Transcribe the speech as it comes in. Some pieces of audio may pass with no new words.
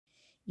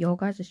Yo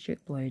guys, it's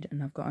Chickblade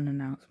and I've got an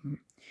announcement.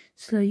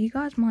 So you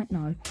guys might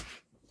know,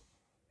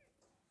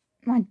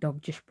 my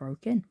dog just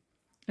broke in.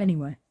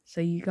 Anyway, so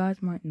you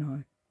guys might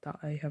know that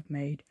I have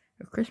made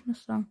a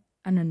Christmas song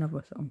and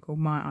another song called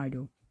My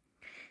Idol.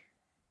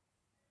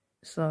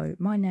 So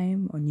my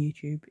name on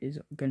YouTube is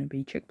going to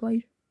be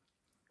Chickblade,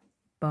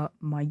 but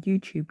my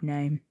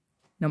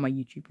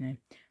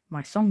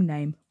song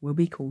name will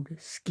be called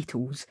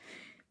Skittles.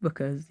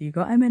 Because you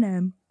got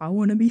Eminem, I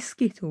want to be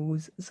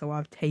Skittles, so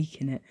I've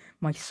taken it.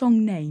 My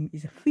song name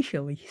is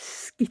officially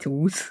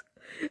Skittles.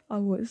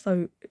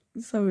 So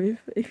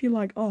if you're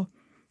like,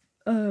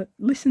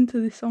 listen to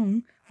this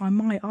song by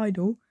My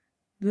Idol,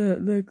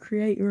 the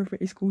creator of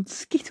it is called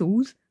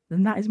Skittles,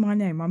 then that is my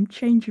name. I'm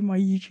changing my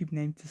YouTube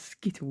name to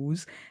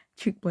Skittles,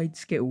 Chickblade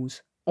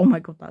Skittles. Oh my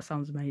god, that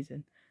sounds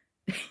amazing.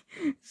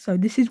 So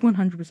this is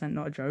 100%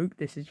 not a joke.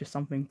 This is just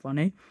something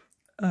funny.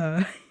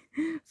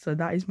 So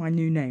that is my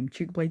new name,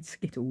 Chickblade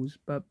Skittles.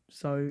 But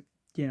so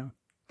you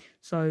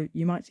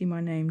might see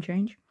my name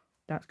change.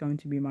 That's going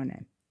to be my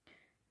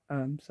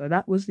name. So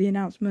that was the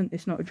announcement.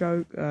 It's not a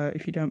joke.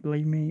 If you don't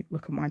believe me,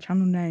 look at my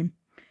channel name.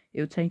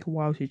 It'll take a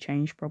while to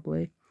change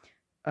probably.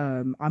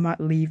 I might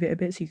leave it a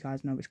bit so you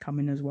guys know it's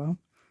coming as well.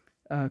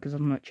 Because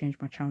I've not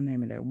changed my channel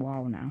name in a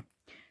while now.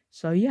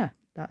 So yeah,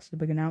 that's the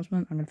big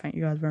announcement. I'm going to thank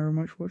you guys very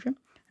much for watching,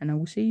 and I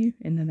will see you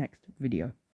in the next video.